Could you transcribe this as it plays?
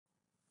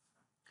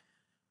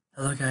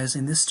Hello guys,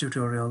 in this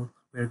tutorial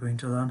we are going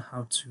to learn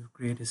how to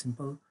create a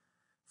simple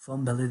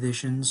form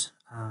validations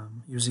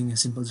using a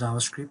simple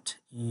JavaScript,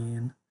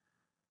 and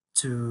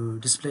to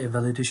display a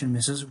validation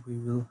message we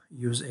will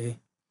use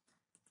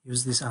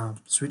this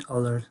Sweet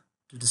Alert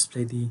to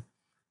display the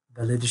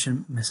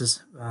validation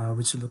message,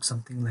 which will look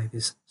something like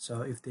this.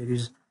 So if there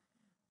is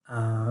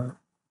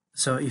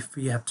if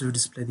we have to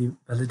display the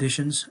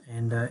validations,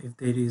 and if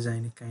there is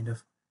any kind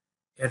of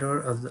error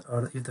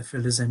or if the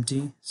field is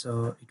empty,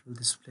 so it will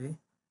display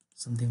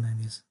something like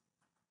this.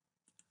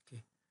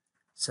 Okay,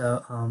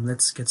 so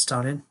let's get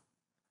started.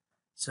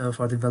 So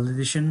for the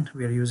validation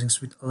we are using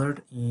Sweet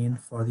Alert, and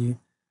for the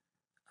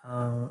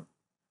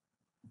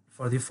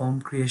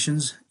form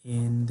creations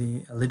in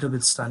the a little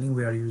bit styling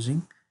we are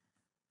using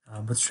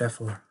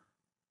Bootstrap.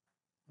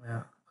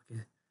 Yeah,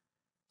 okay,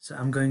 so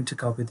I'm going to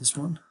copy this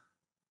one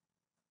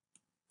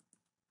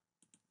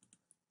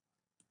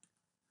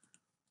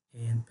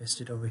and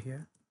paste it over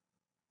here.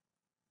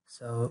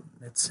 So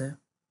let's say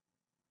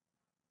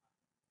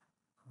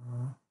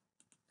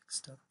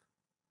next up,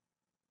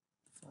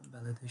 form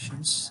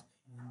validations,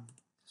 and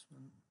this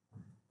one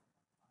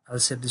I'll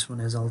save this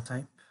one as all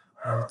type.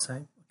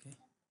 Okay,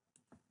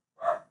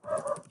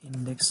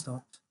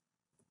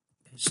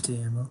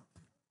 index.html.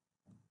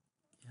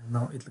 Yeah,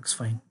 now it looks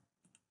fine.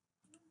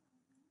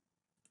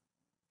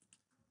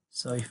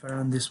 So if I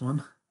run this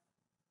one,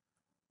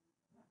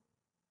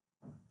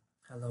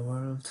 hello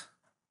world,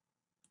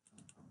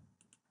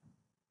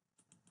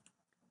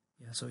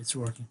 yeah, so it's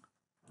working.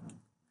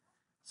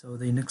 So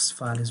the index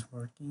file is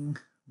working.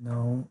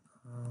 Now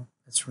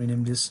let's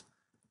rename this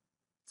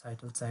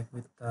title tag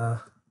with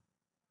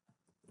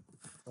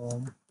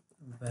form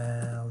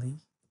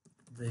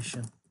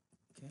validation.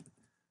 Okay,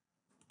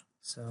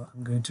 so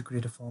I'm going to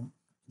create a form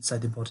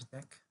inside the body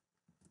tag.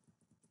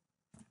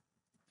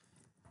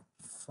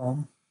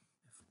 Form,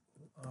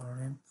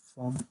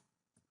 form,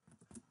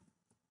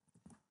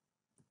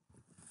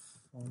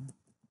 and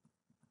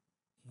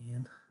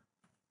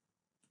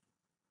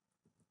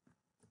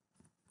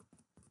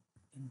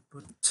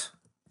input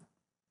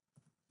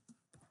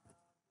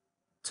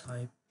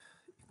type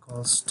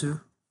equals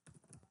to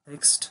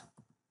text,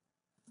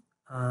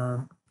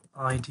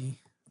 ID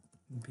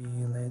be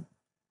name,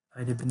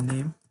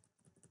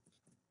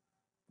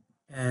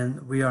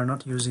 and we are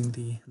not using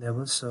the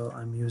label, so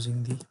I'm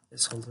using the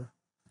placeholder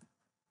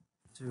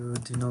to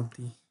denote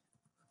the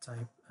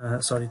type,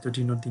 to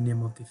denote the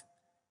name of the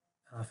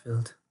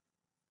field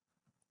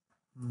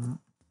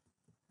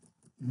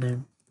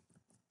name.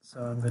 So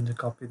I'm going to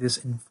copy this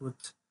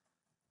input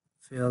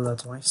field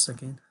twice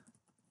again.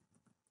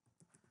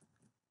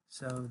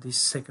 So this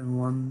second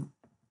one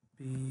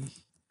be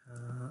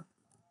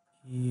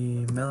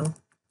email,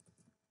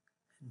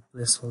 and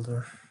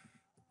placeholder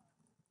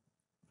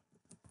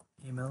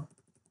email.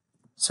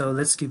 So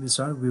let's keep it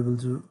start. We will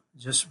do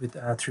just with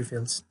 3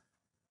 fields.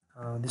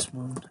 This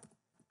one,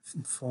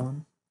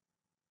 phone,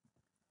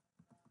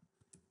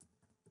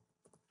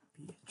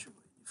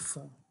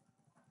 phone,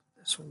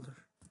 placeholder.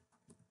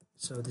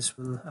 So this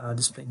will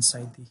display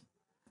inside the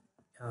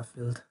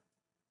field,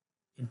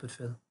 input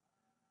field.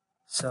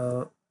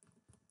 So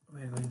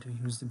we're going to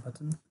use the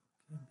button,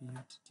 okay,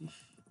 BUTT,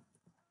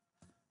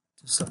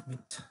 to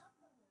submit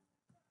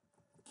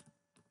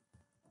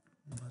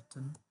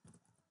button,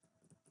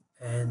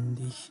 and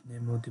the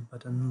name of the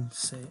button will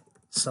say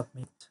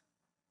submit,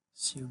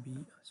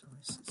 submit.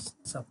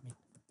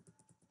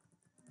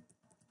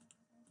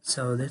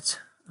 So let's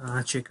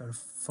check our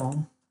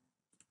form.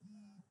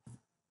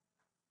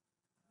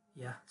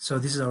 Yeah, so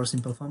this is our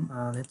simple form.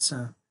 Let's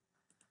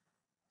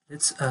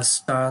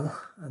style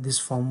this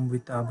form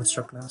with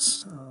Bootstrap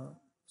class.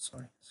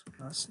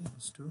 Class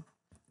equals to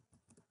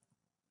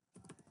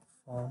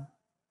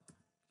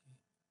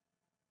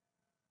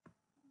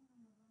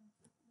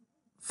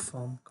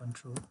form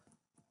control.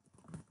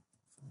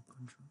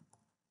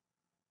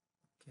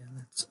 Okay,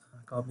 let's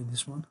copy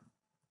this one,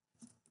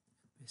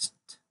 paste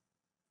it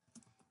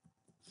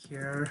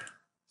here.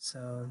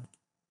 So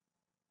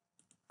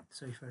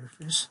if I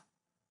refresh,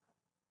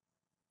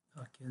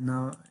 okay,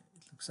 now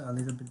it looks a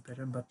little bit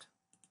better, but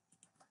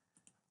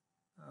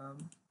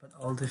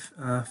all the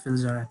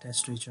fields are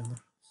attached to each other.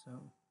 So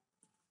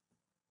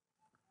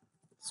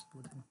let's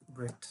put in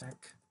break tag.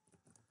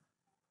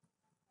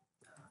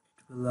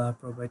 It will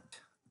provide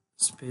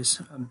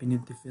space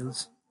beneath the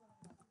fields.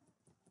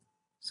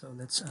 So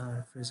let's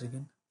refresh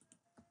again.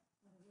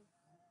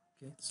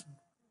 Okay, so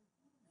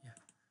yeah,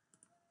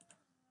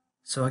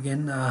 so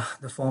again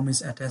the form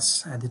is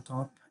attached at the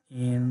top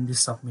in the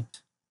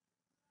submit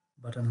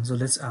button. So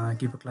let's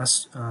give a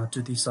class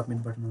to the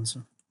submit button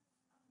also.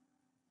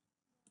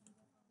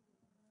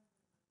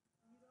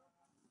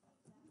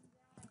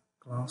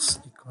 Class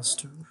equals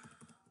to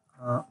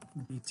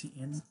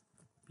btn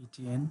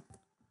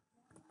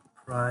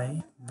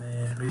primary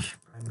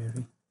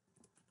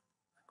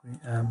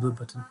blue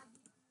button.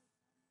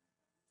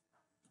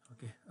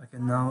 Okay,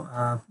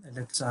 now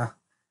let's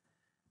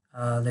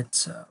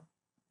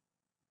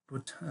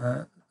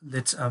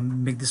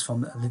make this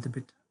form a little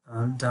bit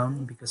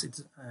down because it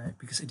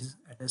is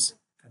addressed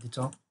at the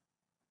top.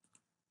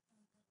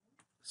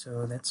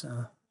 So let's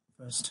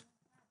first,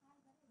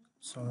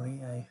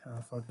 sorry, I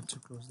forgot to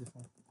close the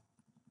form.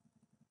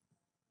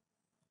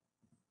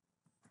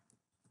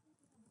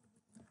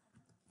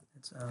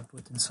 Let's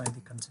put inside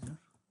the container.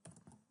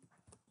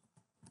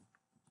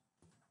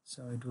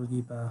 So it will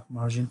give a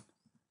margin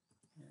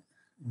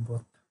in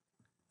both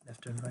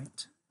left and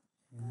right,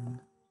 and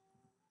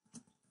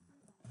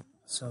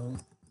so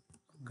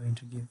I'm going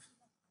to give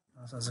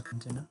us as a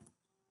container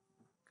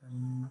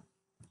and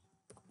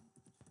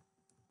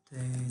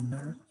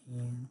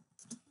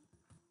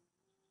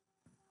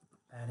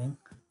padding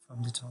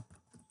from the top,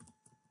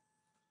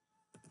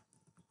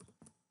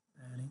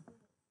 padding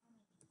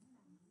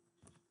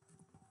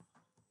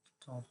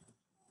top,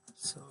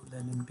 so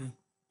then it will be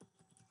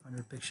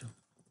 100 pixel.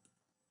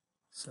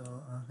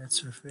 So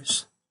let's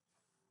refresh.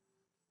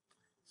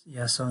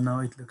 Yeah, so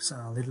now it looks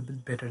a little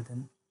bit better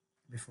than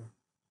before,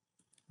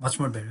 much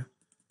more better.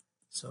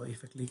 So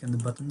if I click on the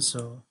button,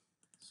 so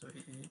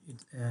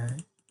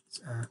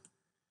it's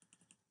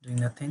doing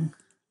nothing.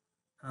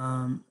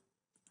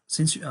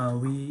 Since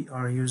we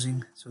are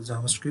using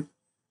JavaScript,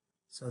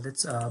 so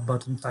let's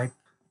button type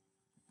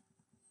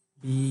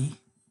b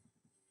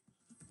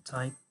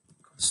type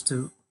equals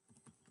to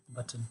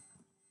button,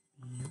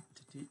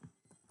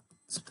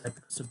 so type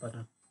equals to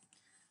button.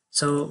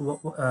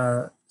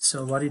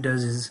 So what it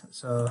does is,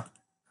 so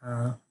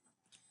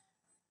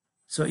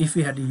if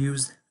we had to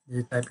use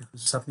the type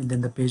equals to submit,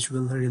 then the page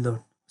will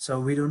reload. So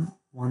we don't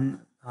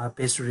want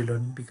page to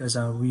reload because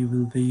we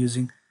will be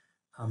using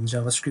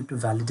JavaScript to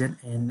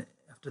validate, and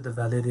after the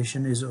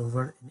validation is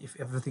over, and if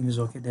everything is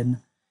okay,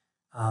 then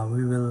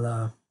we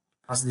will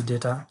pass the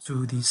data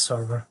to the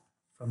server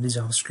from the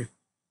JavaScript.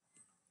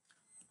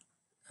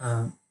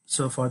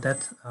 So for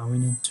that we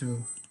need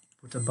to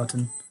put a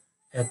button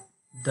at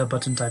the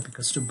button type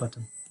equals to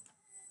button.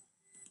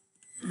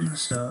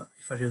 So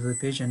if I reload the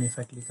page and if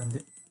I click on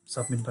the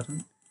submit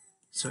button,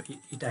 so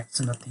it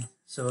acts nothing.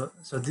 So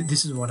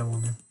this is what I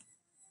wanted.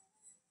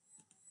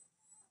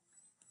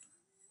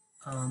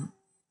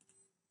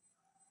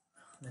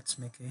 Let's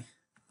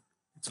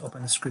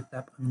open a script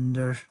tab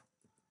under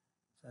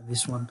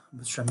this one,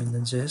 bootstrapping the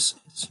JS,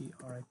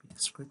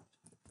 script,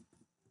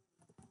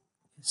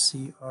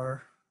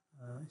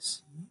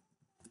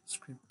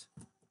 script.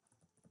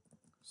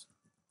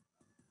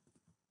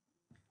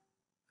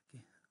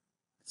 Okay,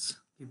 let's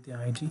give the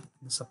ID in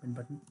the submit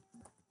button.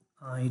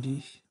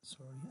 ID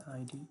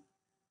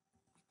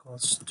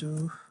equals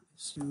to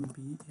submit.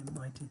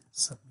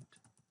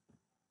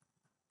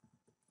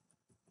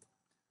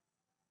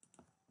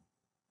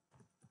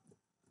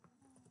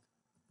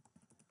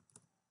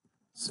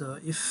 So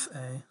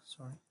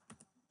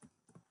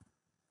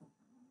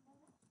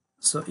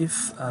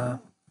if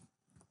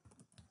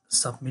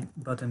submit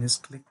button is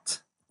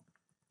clicked,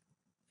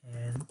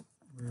 and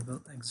we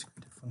will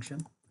execute a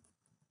function.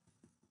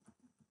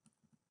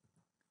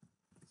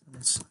 So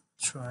let's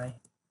try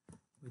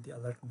with the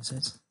alert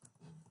message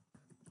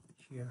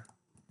here.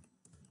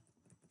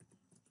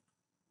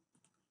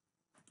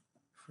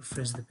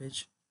 Refresh the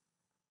page,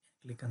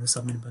 click on the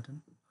submit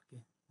button.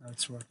 Okay, now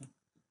it's working.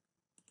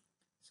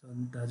 So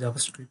the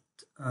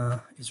JavaScript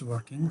is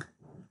working.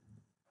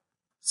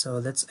 So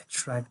let's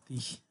extract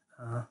the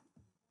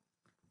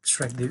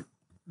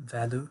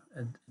value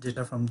and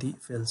data from the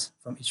fields,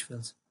 from each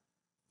field. So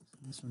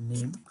this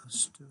name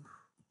equals to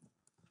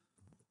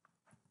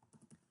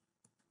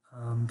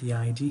the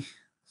ID.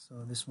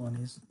 So this one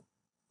is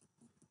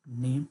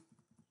name,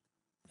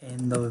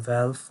 and the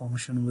val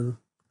function will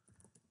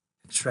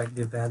extract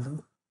the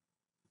value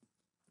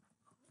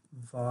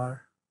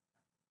var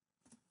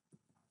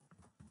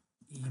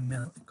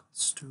email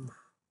equals to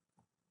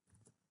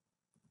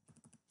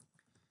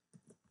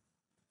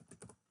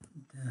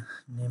the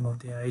name of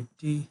the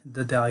ID,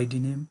 the ID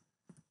name,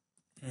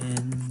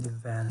 and the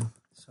value.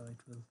 So it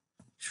will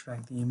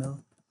extract the email.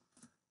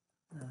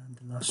 And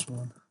the last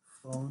one,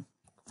 phone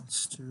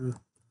equals to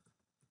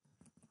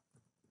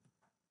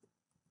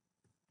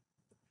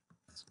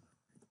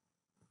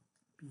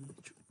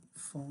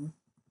phone,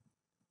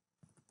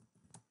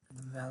 and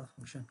the val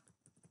function.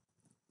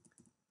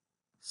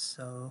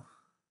 So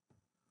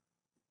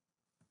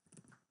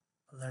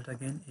alert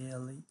again,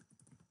 ALE,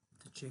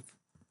 to check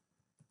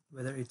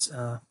whether it's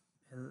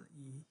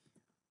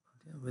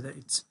whether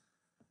it's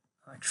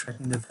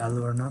extracting the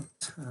value or not.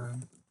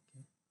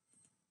 Okay.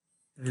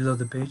 Reload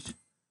the page.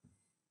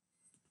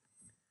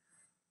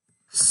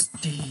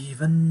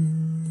 Steven,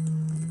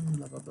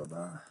 blah blah blah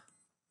blah.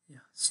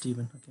 Yeah,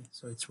 Steven. Okay,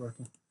 so it's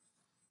working.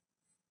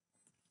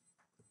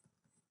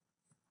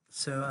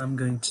 So I'm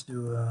going to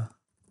do a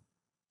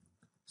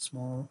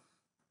small,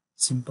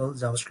 simple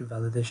JavaScript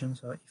validation.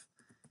 So if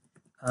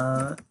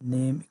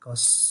name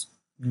equals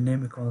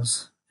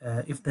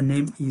if the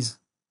name is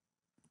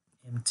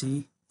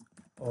empty,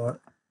 or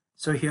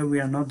so here we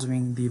are not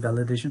doing the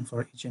validation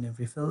for each and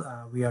every field.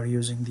 We are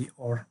using the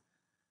OR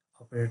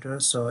operator.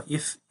 So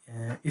if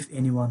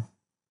anyone,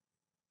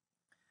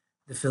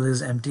 the field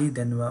is empty,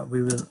 then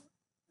we will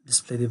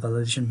display the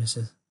validation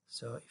message.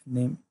 So if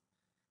name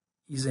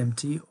is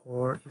empty,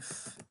 or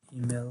if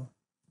email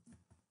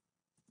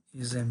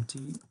is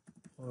empty,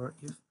 or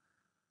if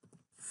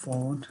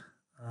phone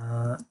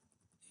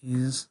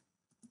is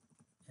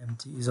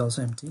empty, is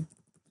also empty.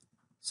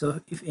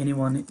 So if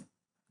anyone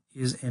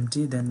is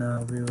empty, then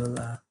we will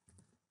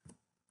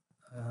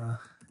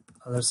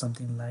alert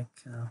something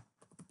like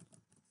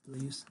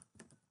please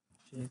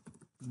check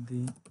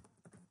the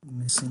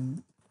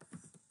missing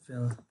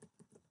field.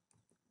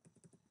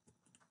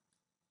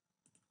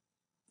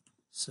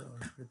 So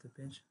refresh the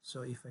page.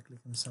 So if I click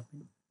on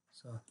submit,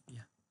 so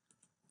yeah,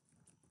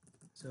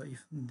 so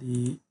if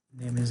the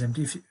name is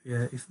empty,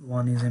 if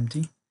one is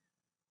empty,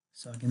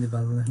 so again the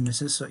validation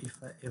message. So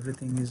if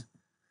everything is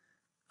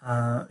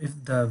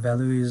if the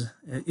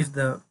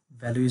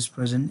value is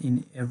present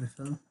in every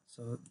field,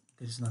 so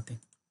there is nothing,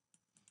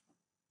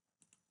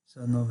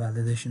 so no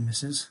validation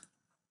message.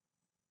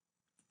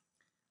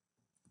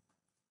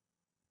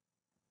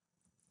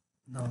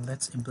 Now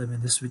let's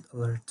implement this with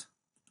alert.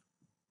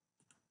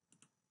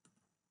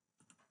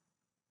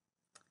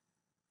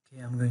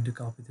 Okay, I'm going to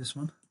copy this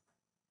one.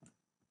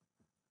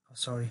 Oh,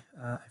 sorry,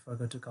 I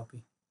forgot to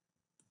copy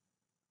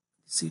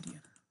the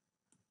CDN.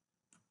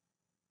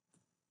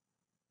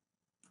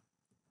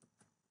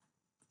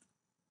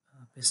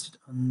 Paste it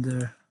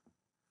under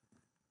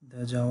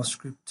the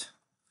JavaScript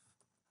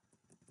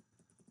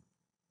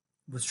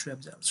Bootstrap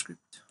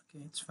JavaScript.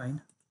 Okay, it's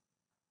fine.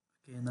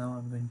 Okay, now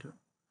I'm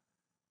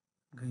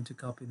going to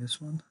copy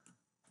this one,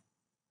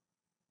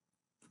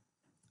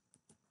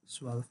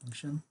 swallow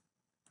function,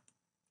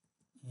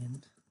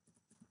 and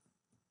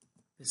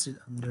paste it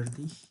under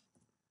the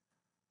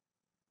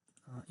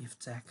if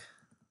tag.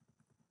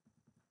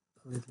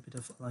 A little bit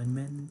of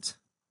alignment,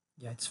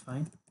 yeah, it's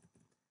fine.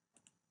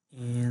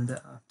 And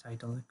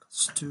title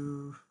equals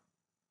to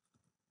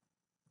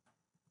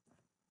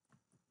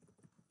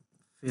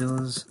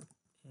fields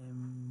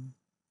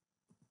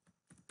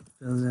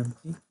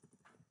empty,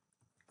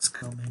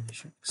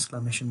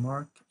 exclamation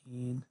mark,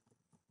 and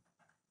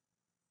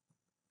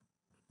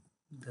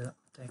the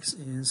text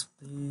is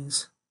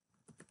please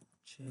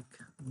check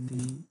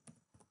the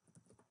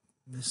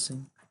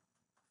missing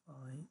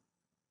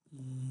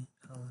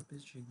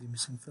please check the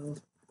missing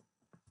field.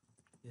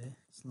 Yeah,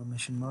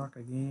 exclamation mark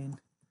again,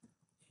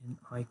 and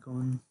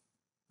icon,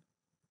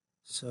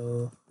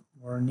 so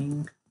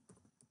warning,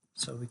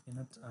 so we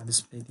cannot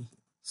display the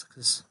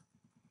success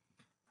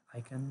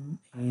icon,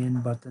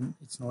 and button,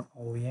 it's not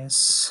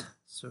OS,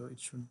 so it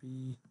should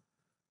be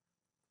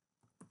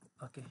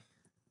okay.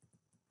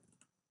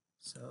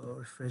 So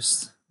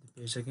refresh the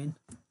page again,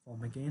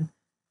 form again,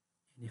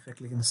 and if I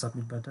click on the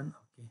submit button,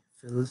 okay,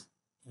 field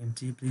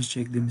empty, please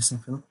check the missing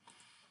field.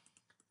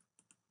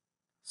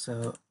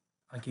 So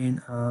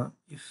again,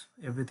 if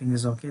everything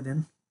is okay,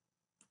 then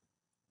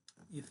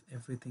if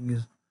everything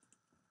is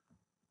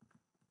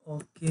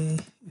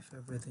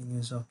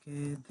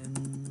okay,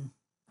 then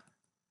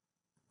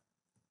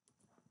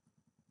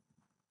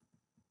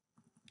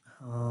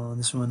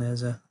this one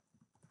has a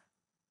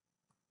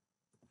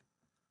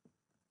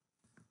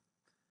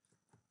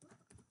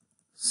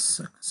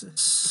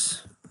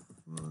successfully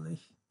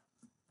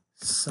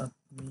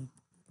submitted.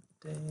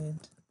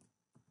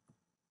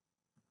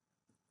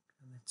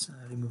 Let's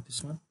remove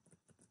this one.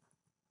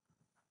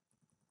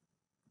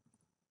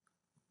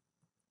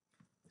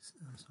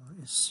 I'm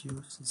sorry,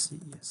 SUCCE,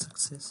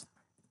 success.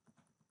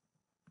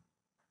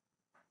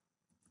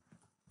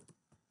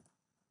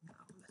 Now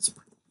let's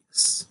put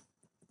yes.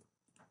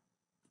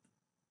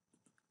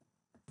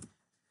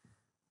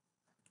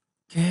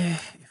 Okay,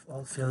 if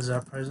all fields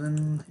are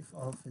present, if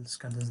all fields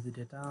contains the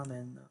data,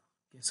 then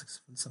okay,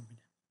 successfully submitted.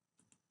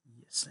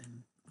 Yes,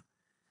 and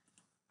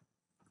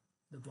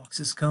the box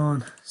is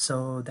gone.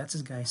 So that's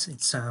it, guys.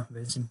 It's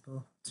very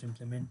simple to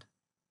implement.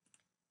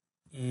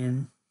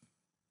 And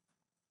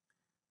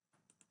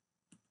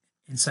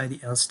inside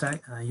the else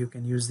tag, you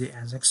can use the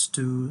AJAX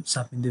to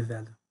submit the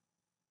value.